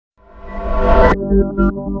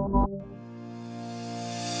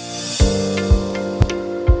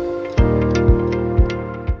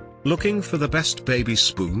Looking for the best baby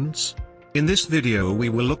spoons? In this video we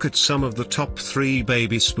will look at some of the top 3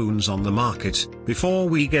 baby spoons on the market. Before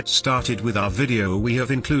we get started with our video, we have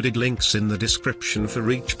included links in the description for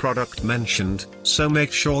each product mentioned, so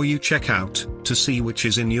make sure you check out to see which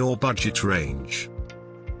is in your budget range.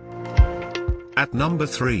 At number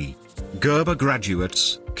 3. Gerber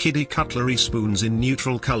Graduates Kiddy Cutlery Spoons in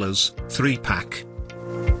neutral colors, 3-pack.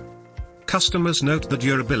 Customers note the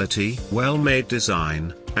durability, well-made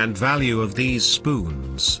design, and value of these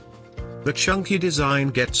spoons. The chunky design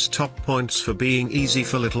gets top points for being easy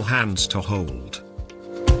for little hands to hold.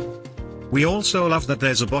 We also love that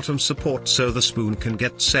there's a bottom support so the spoon can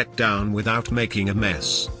get set down without making a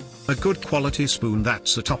mess. A good quality spoon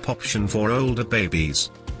that's a top option for older babies.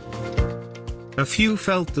 A few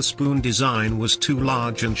felt the spoon design was too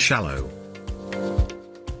large and shallow.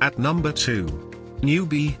 At number 2.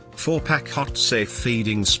 Nuby, 4-pack hot safe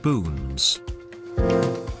feeding spoons.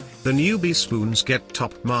 The Nuby spoons get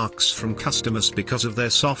top marks from customers because of their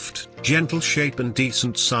soft, gentle shape and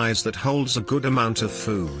decent size that holds a good amount of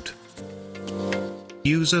food.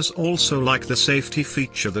 Users also like the safety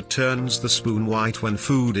feature that turns the spoon white when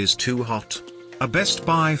food is too hot. A best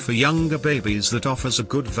buy for younger babies that offers a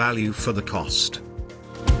good value for the cost.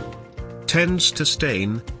 Tends to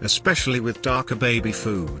stain, especially with darker baby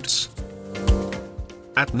foods.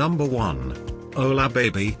 At number 1.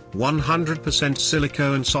 Olababy, 100%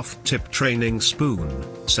 silicone soft tip training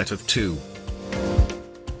spoon, set of 2.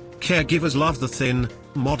 Caregivers love the thin,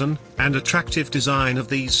 modern, and attractive design of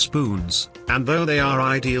these spoons, and though they are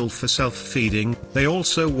ideal for self-feeding, they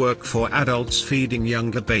also work for adults feeding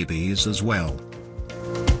younger babies as well.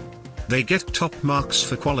 They get top marks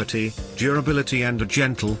for quality, durability and a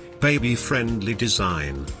gentle, baby-friendly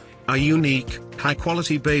design. A unique,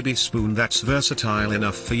 high-quality baby spoon that's versatile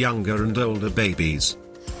enough for younger and older babies.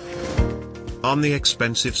 On the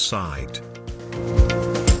expensive side.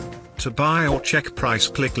 To buy or check price,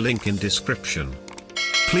 click link in description.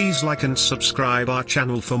 Please like and subscribe our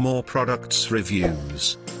channel for more products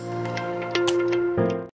reviews.